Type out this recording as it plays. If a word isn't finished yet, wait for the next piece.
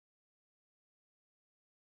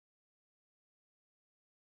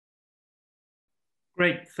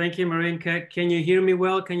Great. Thank you, Marinka. Can you hear me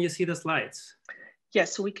well? Can you see the slides?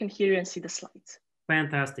 Yes, we can hear you and see the slides.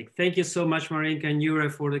 Fantastic. Thank you so much, Marinka and Yura,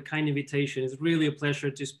 for the kind invitation. It's really a pleasure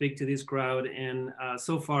to speak to this crowd. And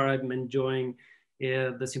so far, I'm enjoying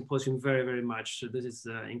the symposium very, very much. So this is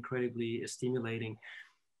incredibly stimulating.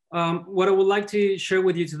 What I would like to share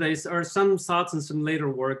with you today are some thoughts and some later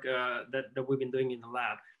work that we've been doing in the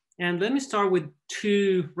lab. And let me start with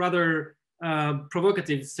two rather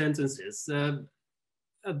provocative sentences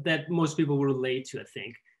that most people will relate to, I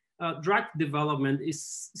think. Drug development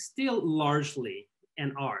is still largely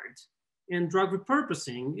an art, and drug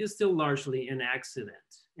repurposing is still largely an accident,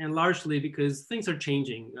 and largely because things are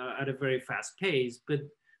changing at a very fast pace, but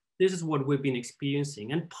this is what we've been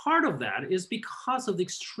experiencing. And part of that is because of the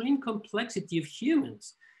extreme complexity of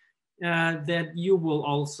humans that you will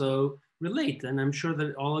also relate. And I'm sure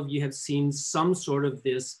that all of you have seen some sort of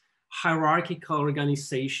this hierarchical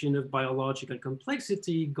organization of biological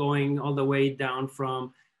complexity going all the way down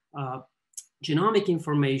from genomic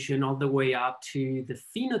information all the way up to the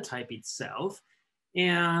phenotype itself.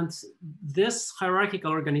 And this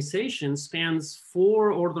hierarchical organization spans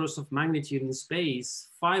 4 orders of magnitude in space,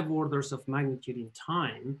 5 orders of magnitude in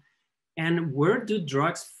time. And where do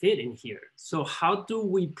drugs fit in here? So how do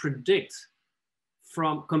we predict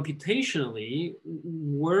from computationally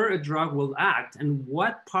where a drug will act and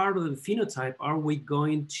what part of the phenotype are we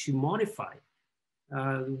going to modify?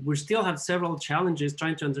 We still have several challenges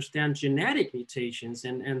trying to understand genetic mutations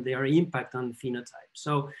and their impact on phenotype.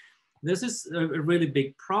 So this is a really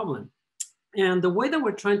big problem. And the way that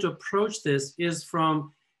we're trying to approach this is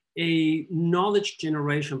from a knowledge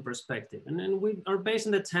generation perspective. And then we are based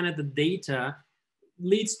on the tenet that data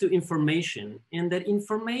leads to information, and that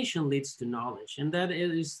information leads to knowledge. And that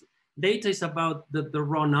is, data is about the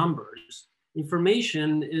raw numbers.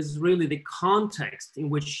 Information is really the context in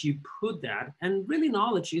which you put that. And really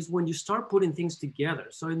knowledge is when you start putting things together.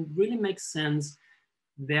 So it really makes sense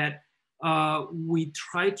that we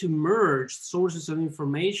try to merge sources of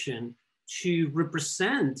information to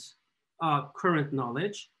represent current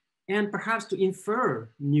knowledge and perhaps to infer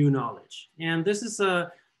new knowledge. And this is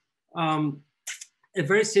a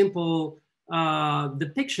very simple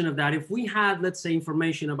depiction of that. If we had, let's say,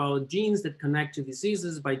 information about genes that connect to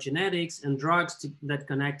diseases by genetics and drugs that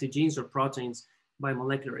connect to genes or proteins by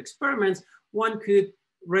molecular experiments, one could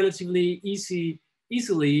relatively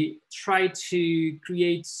easily try to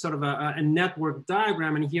create sort of a network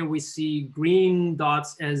diagram. And here we see green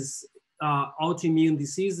dots as autoimmune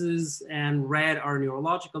diseases and red are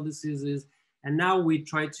neurological diseases. And now we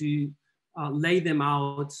try to lay them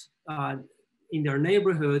out in their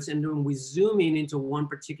neighborhoods, and then we zoom in into one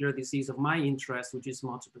particular disease of my interest, which is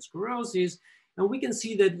multiple sclerosis. And we can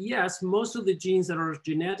see that, yes, most of the genes that are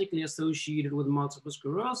genetically associated with multiple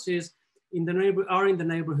sclerosis are in the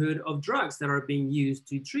neighborhood of drugs that are being used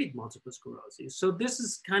to treat multiple sclerosis. So this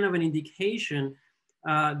is kind of an indication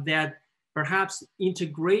that perhaps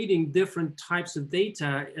integrating different types of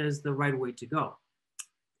data is the right way to go.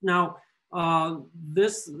 Now,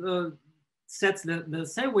 this sets the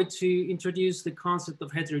segue to introduce the concept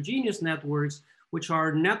of heterogeneous networks, which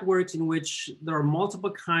are networks in which there are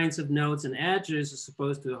multiple kinds of nodes and edges, as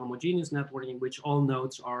opposed to a homogeneous network in which all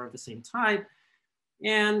nodes are of the same type.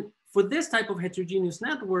 And for this type of heterogeneous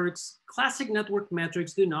networks, classic network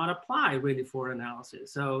metrics do not apply really for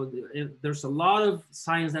analysis. So there's a lot of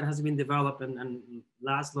science that has been developed, and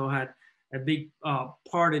Laszlo had a big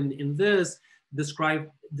part in this,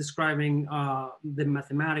 describing the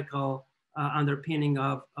mathematical underpinning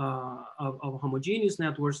of homogeneous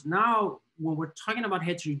networks. Now, when we're talking about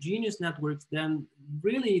heterogeneous networks, then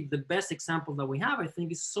really the best example that we have, I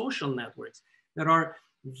think, is social networks that are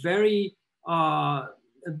very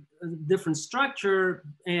different structure,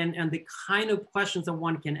 and the kind of questions that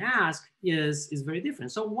one can ask is very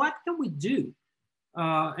different. So what can we do?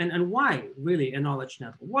 And why really a knowledge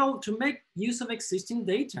network? Well, to make use of existing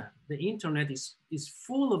data. The internet is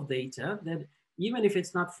full of data that, even if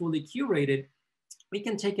it's not fully curated, we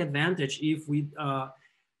can take advantage if we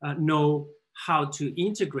know how to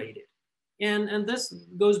integrate it. And this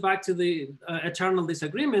goes back to the eternal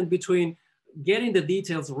disagreement between getting the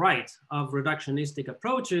details right of reductionistic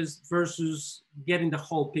approaches versus getting the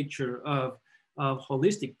whole picture of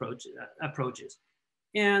holistic approaches.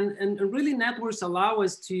 And really networks allow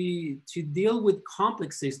us to deal with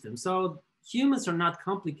complex systems. So humans are not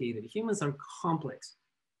complicated, humans are complex.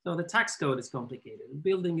 So the tax code is complicated.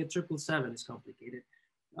 Building a 777 is complicated.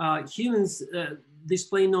 Humans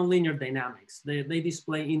display nonlinear dynamics. They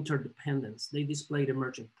display interdependence. They display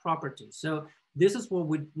emergent properties. So this is what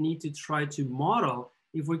we need to try to model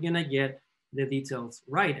if we're gonna get the details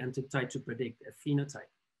right and to try to predict a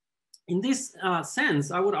phenotype. In this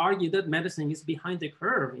sense, I would argue that medicine is behind the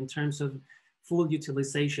curve in terms of full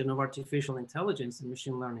utilization of artificial intelligence and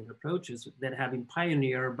machine learning approaches that have been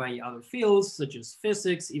pioneered by other fields such as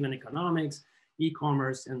physics, even economics,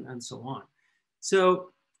 e-commerce, and so on.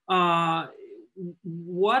 So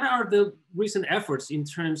what are the recent efforts in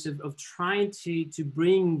terms of trying to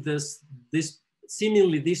bring this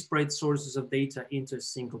seemingly disparate sources of data into a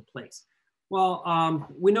single place? Well,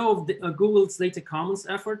 we know of Google's Data Commons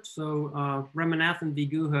effort. So Ramanathan V.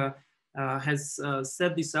 Guha has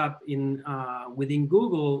set this up within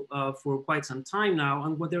Google for quite some time now.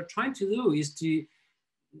 And what they're trying to do is to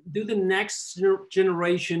do the next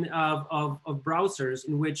generation of browsers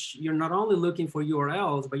in which you're not only looking for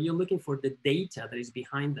URLs, but you're looking for the data that is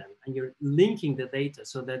behind them. And you're linking the data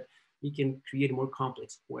so that you can create more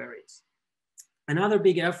complex queries. Another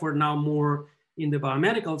big effort now more in the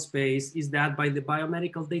biomedical space is that by the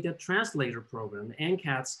Biomedical Data Translator Program, the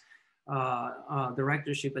NCATS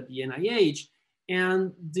directorship at the NIH.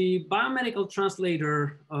 And the biomedical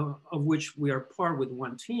translator, of which we are part with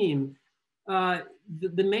one team,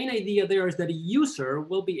 the main idea there is that a user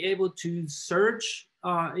will be able to search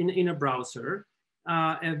in a browser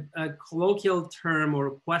a colloquial term or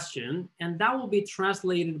a question, and that will be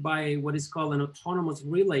translated by what is called an autonomous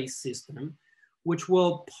relay system, which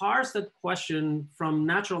will parse that question from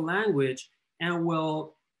natural language and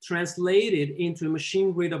will translate it into a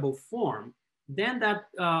machine readable form. Then that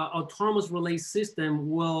autonomous relay system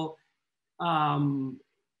will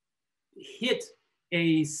hit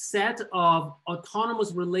a set of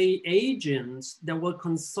autonomous relay agents that will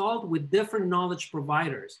consult with different knowledge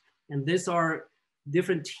providers. And these are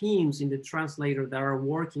different teams in the translator that are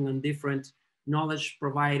working on different knowledge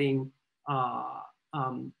providing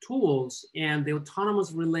tools, and the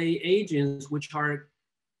autonomous relay agents, which are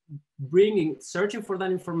searching for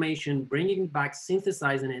that information, bringing it back,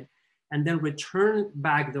 synthesizing it, and then return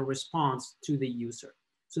back the response to the user.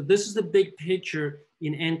 So this is the big picture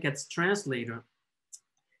in NCATS translator.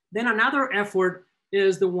 Then another effort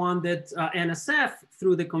is the one that NSF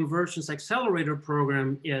through the Convergence Accelerator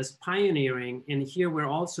Program is pioneering. And here we're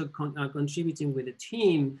also contributing with a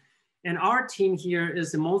team. And our team here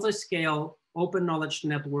is a multi-scale open knowledge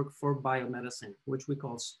network for biomedicine, which we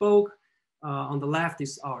call SPOKE. On the left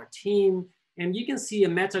is our team. And you can see a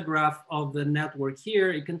metagraph of the network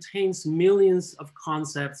here. It contains millions of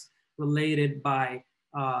concepts related by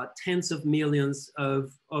tens of millions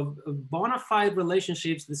of bona fide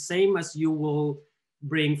relationships, the same as you will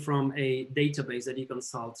bring from a database that you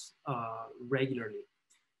consult regularly.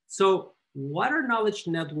 So what are knowledge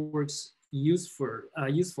networks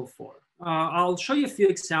useful for? I'll show you a few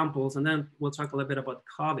examples and then we'll talk a little bit about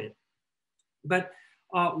COVID. But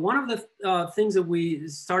one of the things that we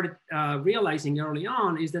started realizing early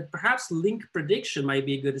on is that perhaps link prediction might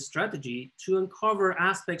be a good strategy to uncover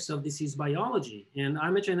aspects of disease biology. And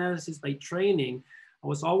I'm a geneticist by training. I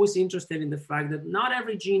was always interested in the fact that not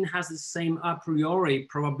every gene has the same a priori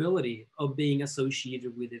probability of being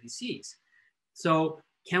associated with a disease. So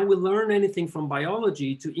can we learn anything from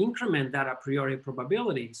biology to increment that a priori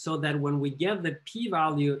probability so that when we get the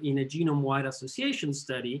p-value in a genome-wide association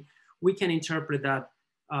study, we can interpret that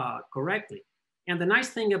correctly? And the nice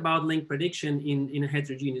thing about link prediction in a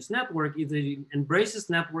heterogeneous network is that it embraces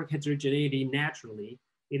network heterogeneity naturally.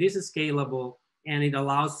 It is scalable and it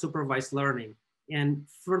allows supervised learning. And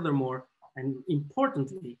furthermore, and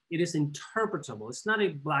importantly, it is interpretable. It's not a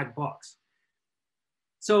black box.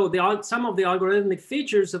 So some of the algorithmic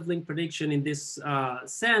features of link prediction in this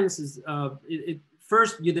sense is,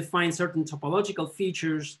 first you define certain topological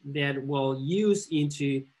features that will use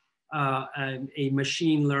into a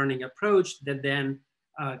machine learning approach that then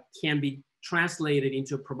can be translated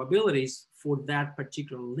into probabilities for that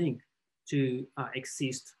particular link to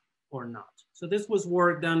exist or not. So this was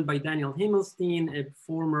work done by Daniel Himmelstein, a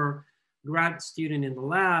former grad student in the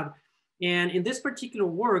lab. And in this particular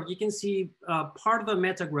work, you can see part of the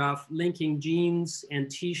metagraph linking genes and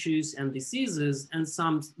tissues and diseases and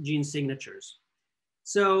some gene signatures.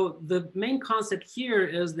 So the main concept here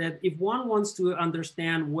is that if one wants to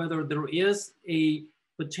understand whether there is a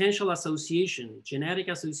potential association, genetic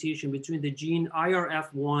association between the gene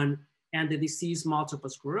IRF1 and the disease multiple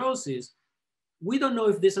sclerosis, we don't know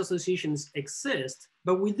if these associations exist,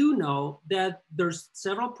 but we do know that there's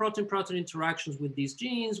several protein-protein interactions with these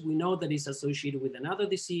genes. We know that it's associated with another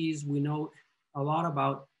disease. We know a lot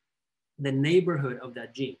about the neighborhood of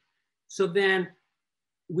that gene. So then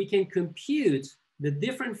we can compute the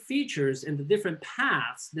different features and the different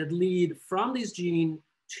paths that lead from this gene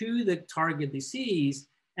to the target disease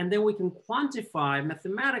And then we can quantify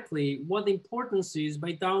mathematically what the importance is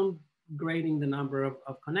by downgrading the number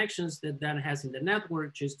of connections that has in the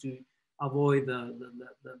network, just to avoid the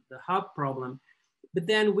hub problem. But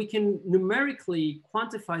then we can numerically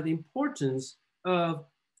quantify the importance of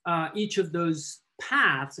each of those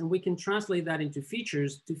paths, and we can translate that into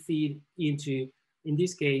features to feed into, in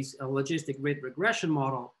this case, a logistic rate regression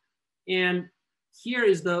model. And here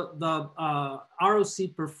is the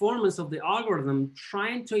ROC performance of the algorithm,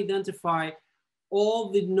 trying to identify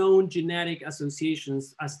all the known genetic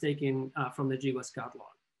associations as taken from the GWAS-CAT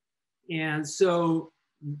log. And so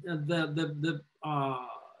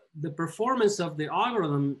the performance of the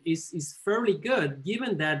algorithm is fairly good,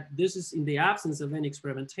 given that this is in the absence of any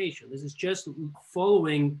experimentation. This is just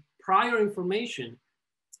following prior information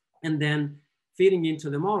and then feeding into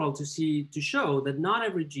the model to show that not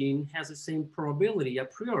every gene has the same probability a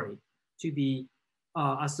priori to be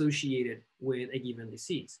associated with a given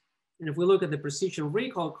disease. And if we look at the precision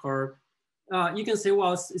recall curve, you can say,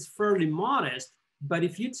 well, it's fairly modest. But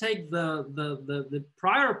if you take the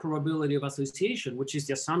prior probability of association, which is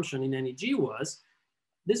the assumption in any GWAS,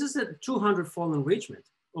 this is a 200-fold enrichment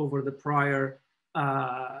over the prior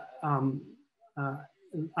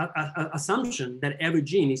assumption that every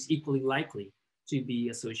gene is equally likely to be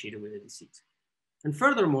associated with a disease. And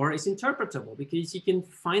furthermore, it's interpretable because you can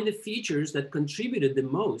find the features that contributed the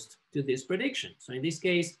most to this prediction. So in this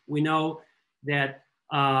case, we know that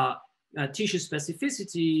tissue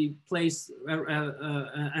specificity plays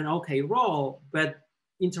an okay role, but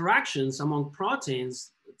interactions among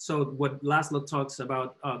proteins, so what Laszlo talks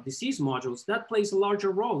about disease modules, that plays a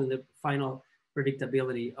larger role in the final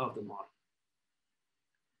predictability of the model.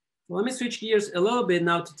 So let me switch gears a little bit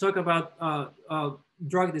now to talk about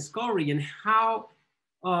drug discovery and how,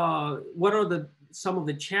 what are some of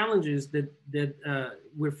the challenges that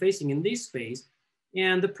we're facing in this space.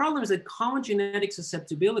 And the problem is that common genetic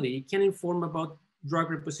susceptibility can inform about drug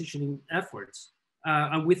repositioning efforts.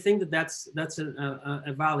 And we think that that's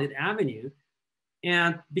a valid avenue.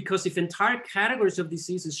 And because if entire categories of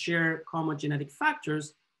diseases share common genetic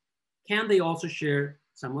factors, can they also share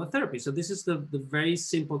some of the therapy? So this is the very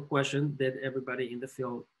simple question that everybody in the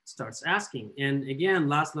field starts asking. And again,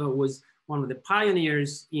 Laszlo was one of the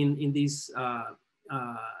pioneers in this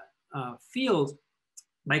field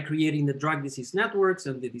by creating the drug disease networks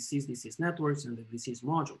and the disease networks and the disease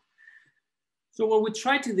module. So what we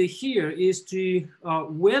try to do here is to,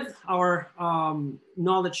 with our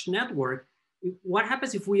knowledge network, what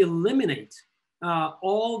happens if we eliminate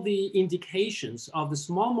all the indications of the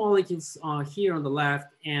small molecules here on the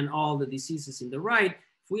left and all the diseases in the right?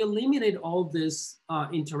 If we eliminate all these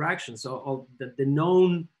interactions, so all the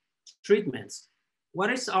known treatments,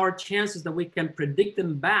 what is our chances that we can predict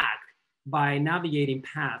them back by navigating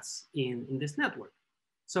paths in this network?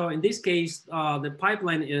 So in this case, the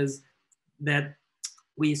pipeline is that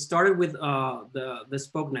we started with the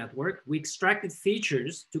spoke network. We extracted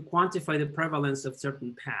features to quantify the prevalence of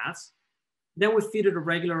certain paths. Then we fed it a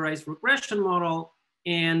regularized regression model,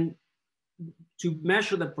 and to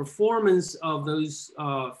measure the performance of those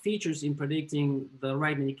features in predicting the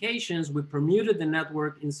right indications, we permuted the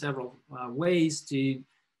network in several ways to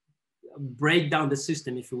break down the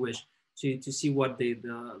system, if you wish, to see what the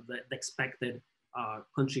expected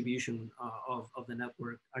contribution of the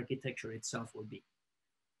network architecture itself will be.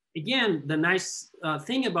 Again, the nice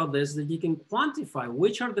thing about this is that you can quantify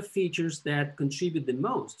which are the features that contribute the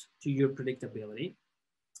most to your predictability.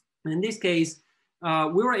 And in this case,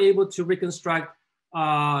 we were able to reconstruct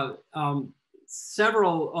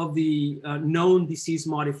several of the known disease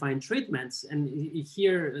modifying treatments. And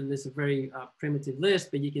here, and there's a very primitive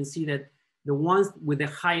list, but you can see that the ones with the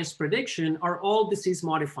highest prediction are all disease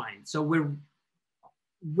modifying. So we're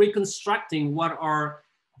reconstructing what are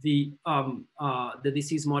the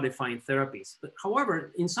disease modifying therapies. But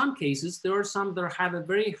however, in some cases, there are some that have a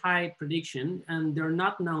very high prediction and they're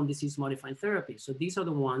not known disease modifying therapies. So these are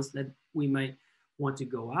the ones that we might want to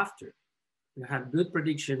go after. They have good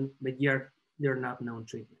prediction, but yet they're not known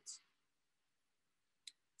treatments.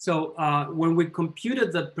 So when we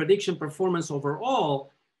computed the prediction performance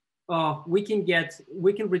overall, we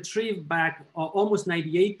can retrieve back almost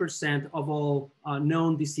 98% of all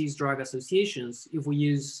known disease drug associations if we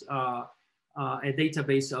use a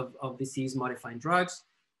database of disease modifying drugs.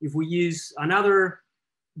 If we use another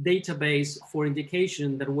database for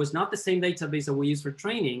indication that was not the same database that we use for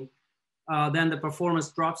training, then the performance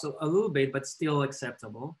drops a little bit, but still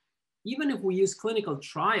acceptable. Even if we use clinical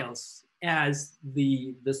trials as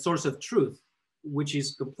the source of truth, which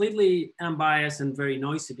is completely unbiased and very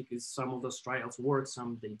noisy because some of those trials work,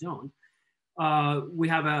 some they don't, we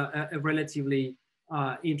have a relatively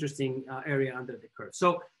interesting area under the curve.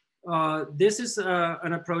 So this is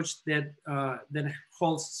an approach that, that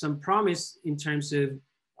holds some promise in terms of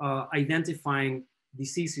identifying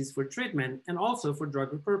diseases for treatment and also for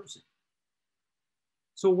drug repurposing.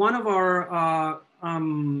 So one of our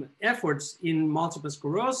efforts in multiple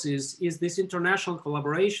sclerosis is this international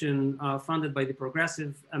collaboration funded by the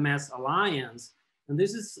Progressive MS Alliance. And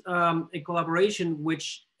this is a collaboration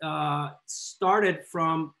which started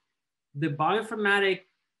from the bioinformatic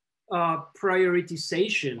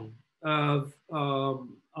prioritization of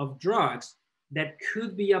drugs that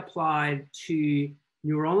could be applied to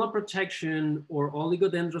neuronal protection or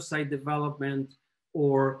oligodendrocyte development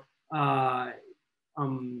or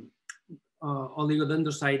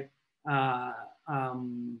oligodendrocyte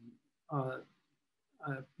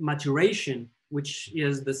maturation, which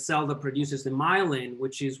is the cell that produces the myelin,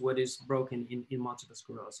 which is what is broken in multiple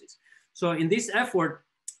sclerosis. So in this effort,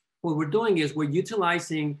 what we're doing is we're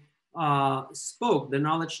utilizing SPOKE, the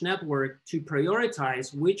knowledge network, to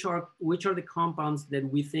prioritize which are the compounds that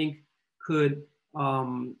we think could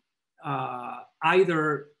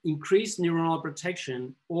either increase neuronal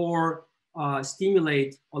protection or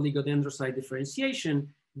stimulate oligodendrocyte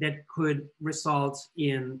differentiation that could result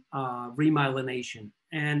in remyelination.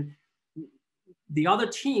 And the other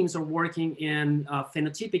teams are working in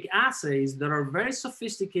phenotypic assays that are very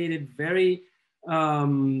sophisticated, very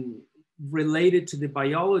related to the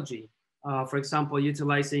biology. For example,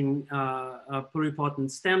 utilizing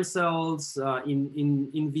pluripotent stem cells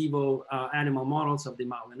in vivo animal models of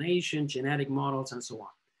demyelination, genetic models, and so on.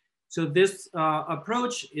 So this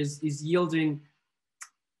approach is yielding,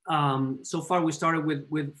 so far we started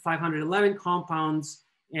with 511 compounds,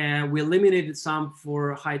 and we eliminated some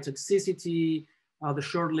for high toxicity. The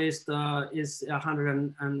short list is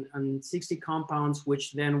 160 compounds,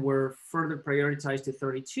 which then were further prioritized to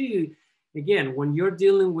 32. Again, when you're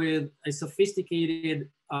dealing with a sophisticated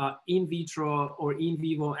in vitro or in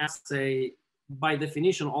vivo assay, by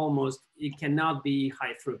definition, almost, it cannot be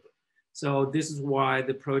high throughput. So this is why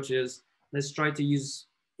the approach is, let's try to use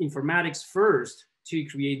informatics first to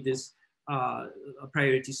create this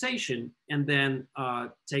prioritization, and then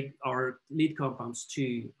take our lead compounds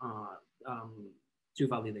to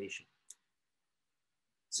validation.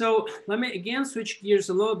 So let me again switch gears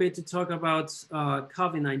a little bit to talk about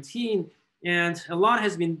COVID-19. And a lot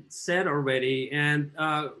has been said already. And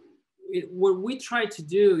what we try to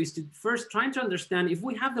do is to first try to understand if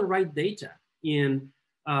we have the right data in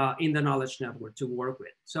the knowledge network to work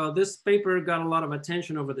with. So this paper got a lot of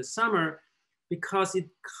attention over the summer because it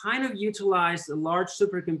kind of utilized a large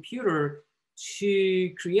supercomputer to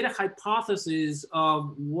create a hypothesis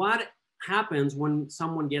of what happens when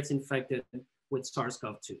someone gets infected with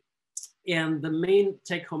SARS-CoV-2. And the main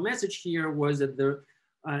take-home message here was that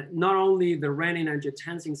not only the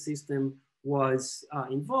renin-angiotensin system was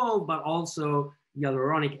involved, but also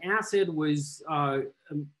hyaluronic acid was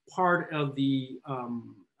part of the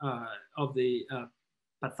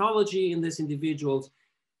pathology in these individuals.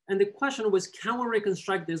 And the question was, can we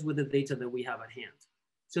reconstruct this with the data that we have at hand?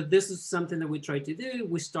 So this is something that we tried to do.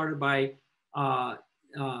 We started by,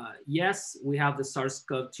 yes, we have the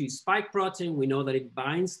SARS-CoV-2 spike protein. We know that it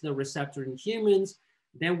binds the receptor in humans.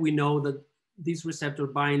 Then we know that this receptor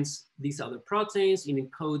binds these other proteins,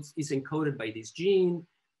 is encoded by this gene.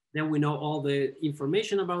 Then we know all the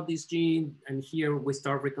information about this gene. And here we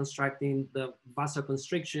start reconstructing the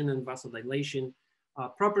vasoconstriction and vasodilation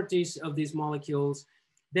properties of these molecules.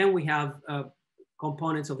 Then we have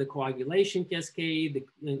components of the coagulation cascade,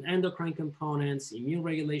 the endocrine components, immune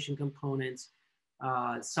regulation components,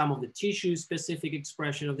 some of the tissue-specific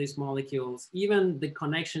expression of these molecules, even the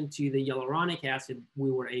connection to the hyaluronic acid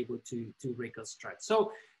we were able to reconstruct.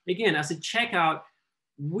 So again, as a checkout,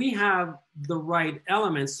 we have the right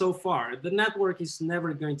elements so far. The network is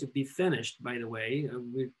never going to be finished, by the way.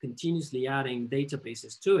 We're continuously adding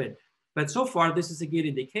databases to it. But so far, this is a good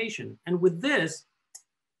indication. And with this,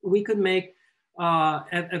 we could make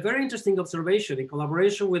a very interesting observation in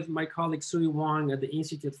collaboration with my colleague Sui Wang at the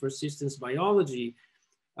Institute for Systems Biology.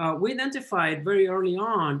 We identified very early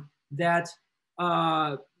on that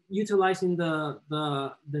utilizing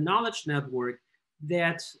the knowledge network,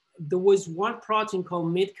 that there was one protein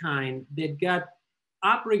called midkine that got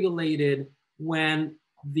upregulated when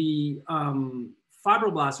the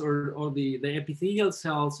fibroblasts or the epithelial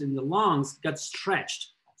cells in the lungs got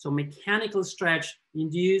stretched. So mechanical stretch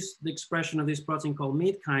induced the expression of this protein called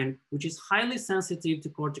midkine, which is highly sensitive to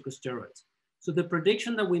corticosteroids. So the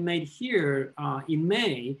prediction that we made here in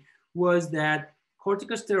May was that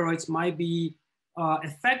corticosteroids might be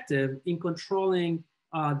effective in controlling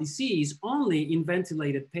disease only in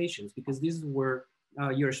ventilated patients, because this is where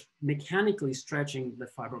you're mechanically stretching the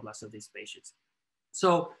fibroblasts of these patients.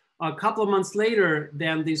 So a couple of months later,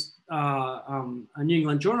 then this a New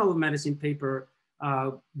England Journal of Medicine paper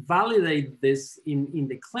validated this in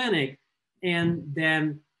the clinic, and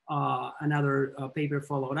then another paper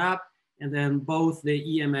followed up, and then both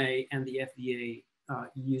the EMA and the FDA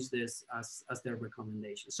use this as their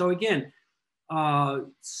recommendation. So again,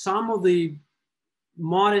 some of the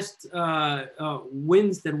modest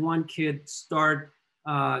wins that one could start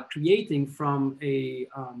creating from a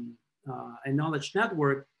knowledge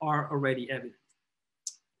network are already evident.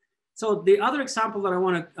 So the other example that I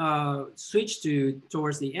want to switch to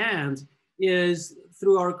towards the end is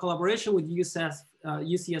through our collaboration with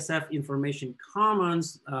UCSF Information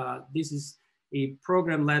Commons. This is a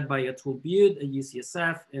program led by Atul Butte at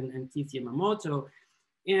UCSF and Keith Yamamoto.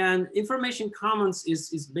 And Information Commons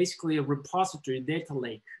is basically a repository, data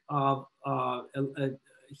lake of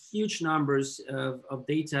huge numbers of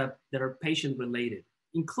data that are patient related,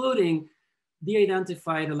 including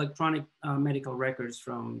de-identified electronic medical records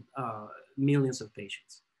from millions of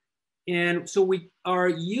patients. And so we are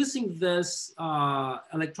using this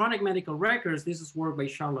electronic medical records. This is work by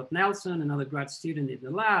Charlotte Nelson, another grad student in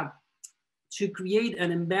the lab, to create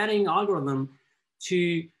an embedding algorithm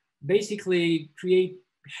to basically create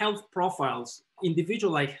health profiles,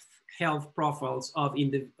 individualized health profiles of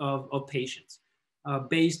patients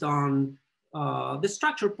based on the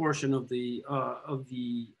structure portion of the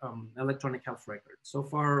electronic health record. So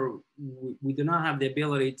far, we do not have the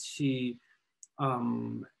ability to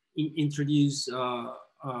introduce the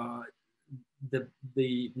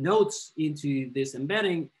notes into this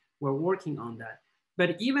embedding. We're working on that.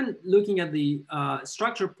 But even looking at the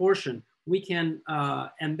structure portion, we can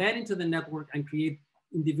embed into the network and create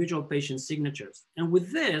individual patient signatures. And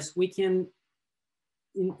with this, we can,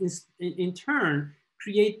 in turn,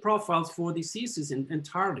 create profiles for diseases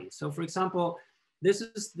entirely. So for example, this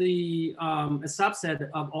is a subset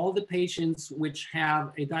of all the patients which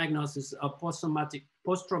have a diagnosis of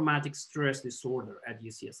post-traumatic stress disorder at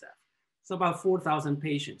UCSF. So about 4,000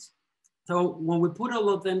 patients. So when we put all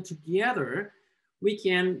of them together, we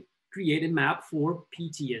can create a map for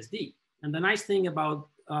PTSD. And the nice thing about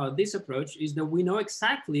this approach is that we know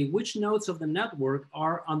exactly which nodes of the network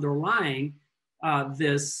are underlying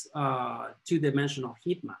this two-dimensional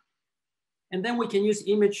heat map. And then we can use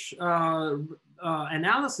image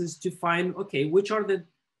analysis to find, okay, which are the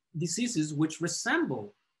diseases which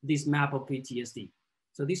resemble this map of PTSD.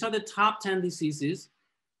 So these are the top 10 diseases.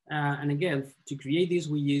 And again, to create this,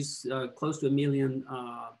 we use close to 1 million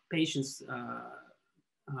patients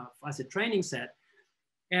as a training set.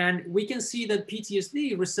 And we can see that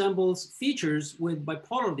PTSD resembles features with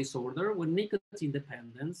bipolar disorder, with nicotine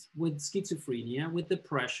dependence, with schizophrenia, with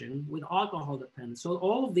depression, with alcohol dependence. So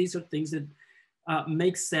all of these are things that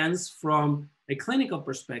make sense from a clinical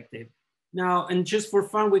perspective. Now, and just for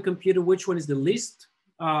fun, we computed which one is the least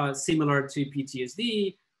similar to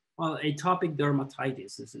PTSD. Well, atopic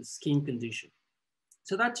dermatitis is a skin condition.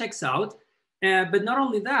 So that checks out. But not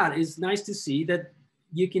only that, it's nice to see that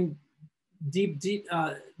you can dig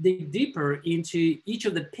deeper into each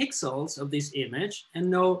of the pixels of this image and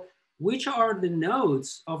know which are the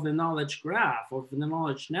nodes of the knowledge graph or the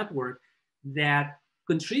knowledge network that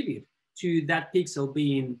contribute to that pixel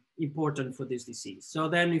being important for this disease. So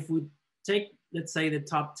then if we take, let's say, the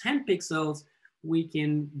top 10 pixels, we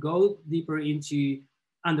can go deeper into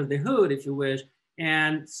under the hood, if you wish.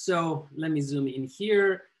 And so let me zoom in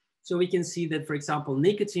here. So we can see that, for example,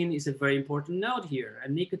 nicotine is a very important node here.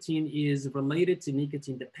 And nicotine is related to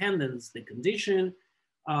nicotine dependence, the condition.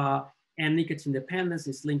 And nicotine dependence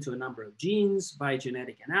is linked to a number of genes by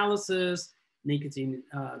genetic analysis. Nicotine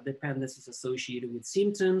dependence is associated with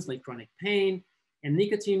symptoms like chronic pain. And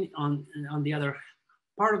nicotine, on the other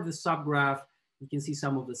part of the subgraph, you can see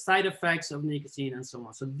some of the side effects of nicotine and so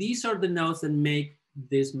on. So these are the nodes that make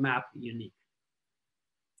this map unique.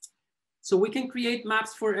 So we can create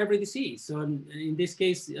maps for every disease. So in this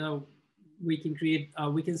case, we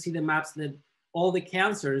can see the maps that all the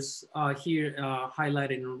cancers here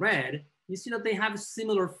highlighted in red. You see that they have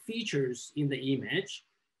similar features in the image.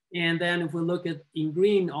 And then if we look at in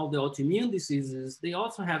green, all the autoimmune diseases, they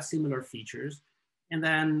also have similar features. And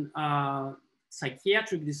then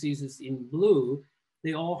psychiatric diseases in blue,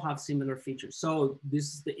 they all have similar features. So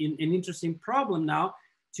this is an interesting problem now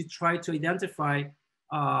to try to identify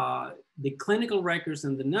the clinical records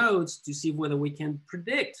and the nodes to see whether we can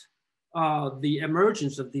predict the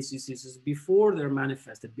emergence of these diseases before they're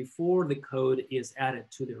manifested, before the code is added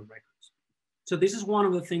to their records. So this is one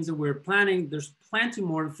of the things that we're planning. There's plenty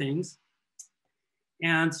more things.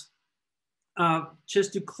 And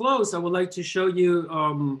Just to close, I would like to show you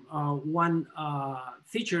one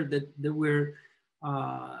feature that we're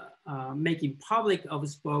making public of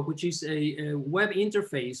Spoke, which is a web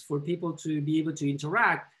interface for people to be able to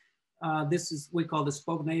interact. This is, we call the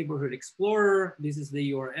Spoke Neighborhood Explorer. This is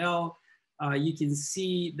the URL. You can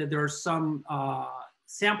see that there are some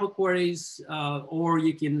sample queries, or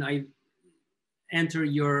you can enter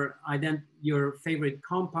your favorite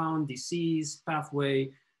compound, disease,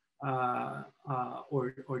 pathway,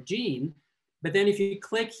 or gene. But then if you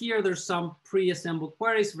click here, there's some pre-assembled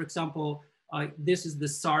queries. For example, this is the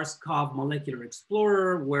SARS-CoV Molecular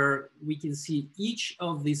Explorer, where we can see each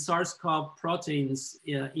of the SARS-CoV proteins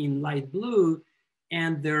in light blue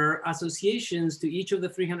and their associations to each of the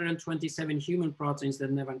 327 human proteins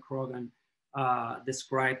that Nevan Krogan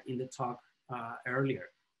described in the talk earlier.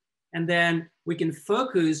 And then we can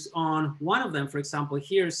focus on one of them. For example,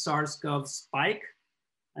 here's SARS-CoV spike.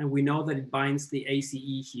 And we know that it binds the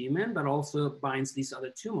ACE human, but also binds these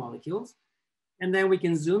other two molecules. And then we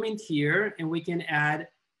can zoom in here and we can add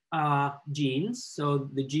genes. So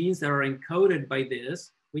the genes that are encoded by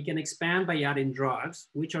this, we can expand by adding drugs,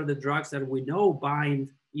 which are the drugs that we know bind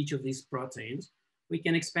each of these proteins. We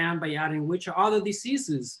can expand by adding which other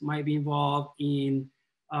diseases might be involved in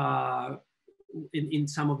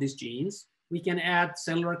some of these genes. We can add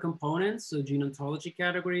cellular components, so gene ontology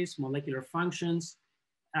categories, molecular functions.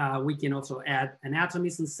 We can also add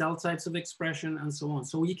anatomies and cell types of expression and so on.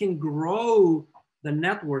 So you can grow the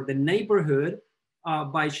network, the neighborhood,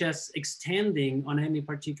 by just extending on any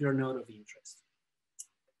particular node of interest.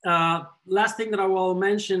 Last thing that I will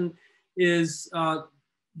mention is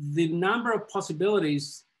the number of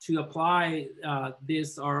possibilities to apply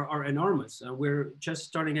this are enormous. We're just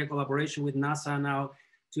starting a collaboration with NASA now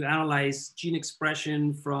to analyze gene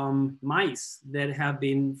expression from mice that have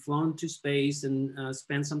been flown to space and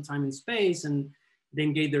spent some time in space and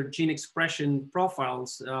then get their gene expression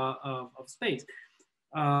profiles of space.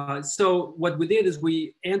 So what we did is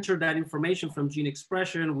we entered that information from gene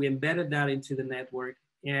expression, we embedded that into the network,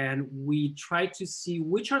 and we tried to see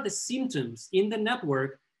which are the symptoms in the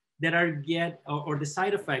network that are or the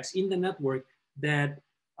side effects in the network that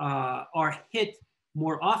are hit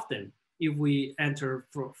more often if we enter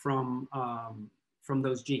from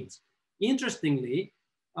those genes. Interestingly,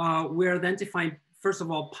 we're identifying, first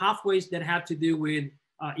of all, pathways that have to do with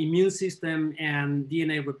immune system and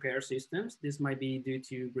DNA repair systems. This might be due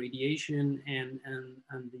to radiation and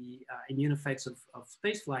the immune effects of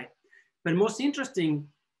spaceflight. But most interesting,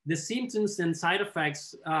 the symptoms and side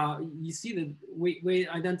effects, you see that we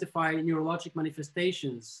identify neurologic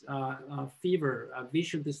manifestations, fever,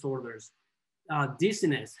 vision disorders,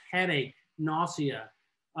 dizziness, headache, nausea,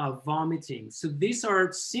 vomiting. So these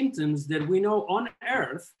are symptoms that we know on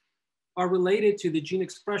Earth are related to the gene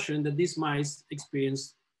expression that these mice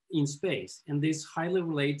experience in space. And these highly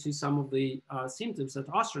relate to some of the symptoms that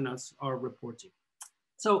astronauts are reporting.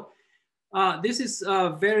 So this is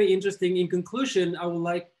very interesting. In conclusion, I would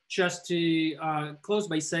like just to close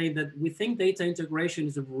by saying that we think data integration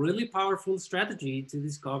is a really powerful strategy to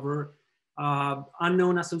discover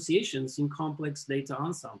unknown associations in complex data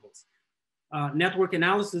ensembles. Network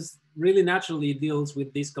analysis really naturally deals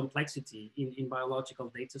with this complexity in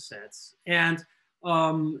biological data sets. And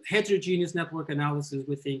heterogeneous network analysis,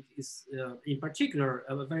 we think, is in particular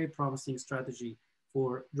a very promising strategy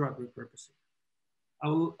for drug repurposing. I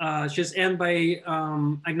will just end by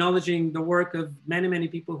acknowledging the work of many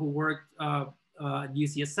people who worked at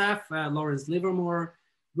UCSF, Lawrence Livermore,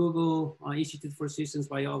 Google, Institute for Systems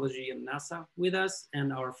Biology, and NASA with us,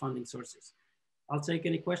 and our funding sources. I'll take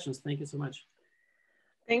any questions. Thank you so much.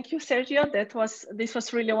 Thank you, Sergio. This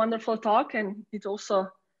was really a wonderful talk, and it also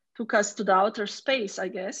took us to the outer space, I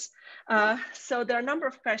guess. So there are a number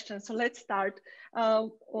of questions. So let's start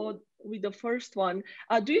with the first one.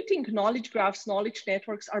 Do you think knowledge graphs, knowledge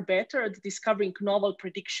networks are better at discovering novel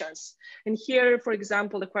predictions? And here, for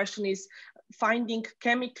example, the question is finding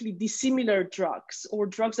chemically dissimilar drugs or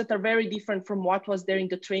drugs that are very different from what was there in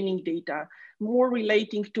the training data, more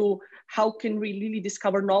relating to how can we really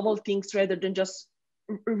discover novel things rather than just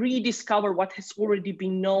rediscover what has already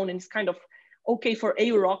been known, and it's kind of okay for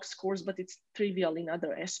AUROC scores, but it's trivial in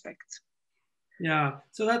other aspects. Yeah,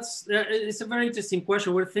 so it's a very interesting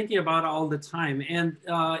question. We're thinking about it all the time. And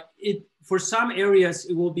for some areas,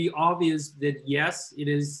 it will be obvious that yes, it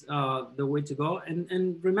is the way to go.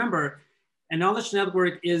 And remember, a knowledge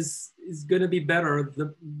network is gonna be better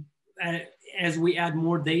as we add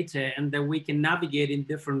more data and that we can navigate in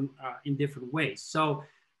different ways. So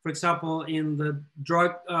for example, in the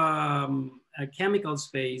drug chemical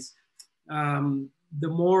space, the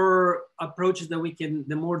more approaches that we can,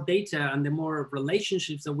 the more data and the more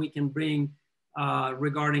relationships that we can bring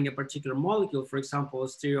regarding a particular molecule, for example,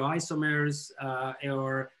 stereoisomers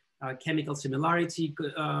or chemical similarity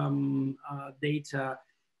data,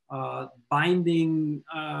 binding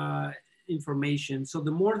information. So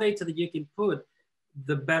the more data that you can put,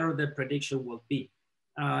 the better the prediction will be.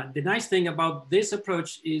 The nice thing about this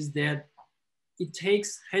approach is that it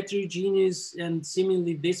takes heterogeneous and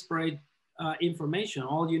seemingly disparate information.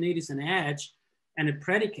 All you need is an edge and a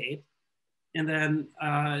predicate, and then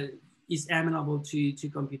is amenable to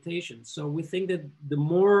computation. So we think that the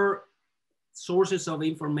more sources of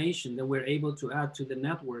information that we're able to add to the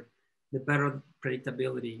network, the better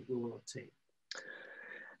predictability we will obtain.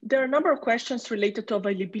 There are a number of questions related to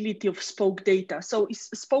availability of spoke data. So is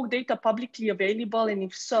spoke data publicly available? And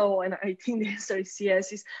if so, and I think the answer is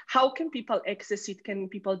yes, is how can people access it? Can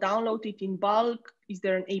people download it in bulk? Is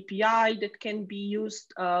there an API that can be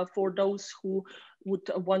used for those who would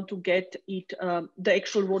want to get it, the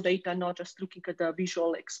actual raw data, not just looking at the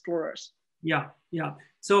visual explorers? Yeah, yeah.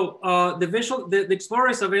 So the Explorer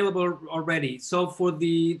is available already. So for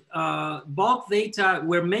the bulk data,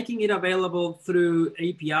 we're making it available through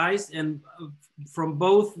APIs, and from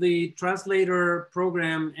both the translator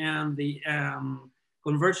program and the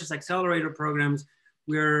Convergence Accelerator programs,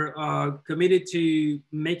 we're committed to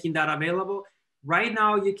making that available. Right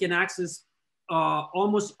now, you can access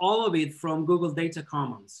almost all of it from Google Data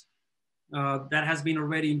Commons. That has been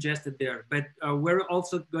already ingested there, but we're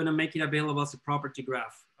also going to make it available as a property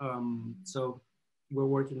graph. So we're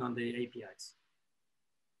working on the APIs.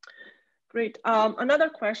 Great. Another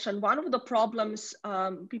question. One of the problems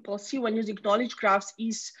people see when using knowledge graphs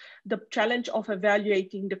is the challenge of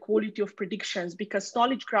evaluating the quality of predictions, because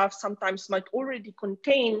knowledge graphs sometimes might already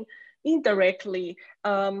contain indirectly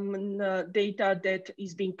data that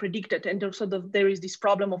is being predicted, and also there is this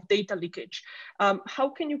problem of data leakage. How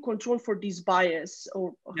can you control for this bias,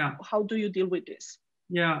 or how do you deal with this?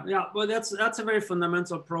 Yeah, well, that's a very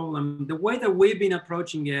fundamental problem. The way that we've been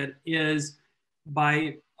approaching it is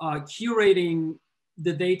by curating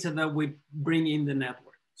the data that we bring in the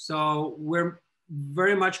network. So we're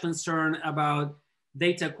very much concerned about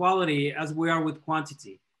data quality as we are with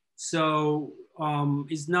quantity. So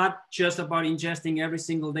it's not just about ingesting every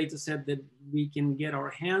single data set that we can get our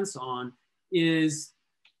hands on, is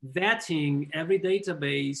vetting every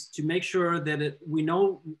database to make sure that we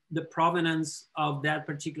know the provenance of that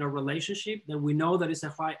particular relationship, that we know that it's a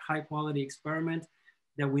high quality experiment,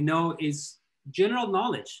 that we know is general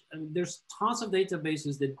knowledge. I mean, there's tons of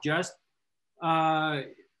databases that just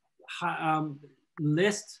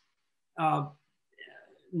list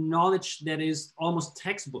knowledge that is almost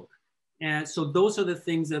textbook. And so those are the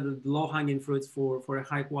things that are the low-hanging fruits for a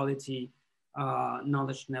high-quality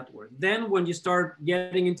knowledge network. Then when you start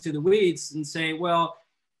getting into the weeds and say, well,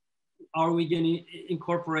 are we going to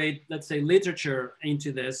incorporate, let's say, literature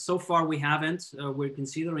into this? So far, we haven't. We're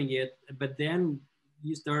considering it. But then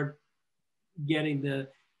you start getting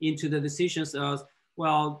into the decisions of,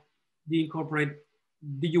 well, do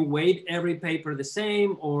you weight every paper the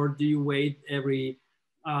same, or do you weight every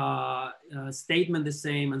statement the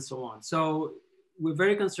same, and so on. So we're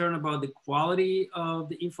very concerned about the quality of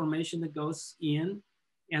the information that goes in.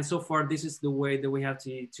 And so far, this is the way that we have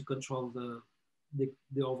to control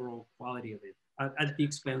the overall quality of it at the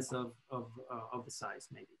expense of the size,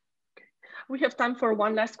 maybe. Okay. We have time for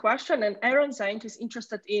one last question. And Aaron Zaint is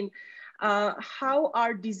interested in how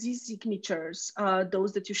are disease signatures,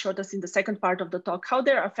 those that you showed us in the second part of the talk, how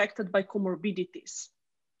they're affected by comorbidities?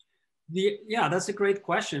 Yeah, that's a great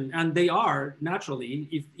question. And they are,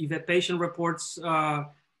 naturally. If a patient reports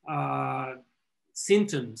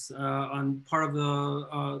symptoms on part of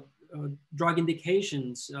the drug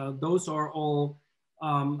indications, those are all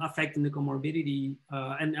affecting the comorbidity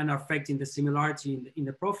and affecting the similarity in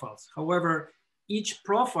the profiles. However, each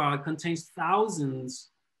profile contains thousands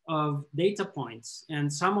of data points,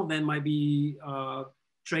 and some of them might be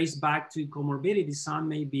traced back to comorbidities, some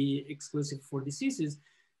may be exclusive for diseases,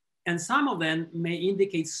 and some of them may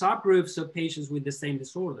indicate subgroups of patients with the same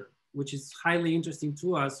disorder, which is highly interesting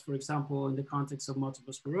to us. For example, in the context of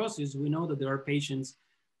multiple sclerosis, we know that there are patients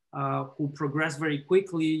who progress very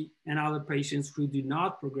quickly and other patients who do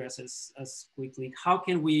not progress as quickly. How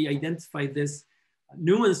can we identify these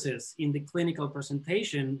nuances in the clinical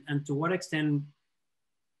presentation, and to what extent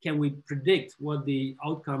can we predict what the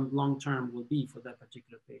outcome long-term will be for that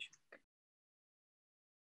particular patient?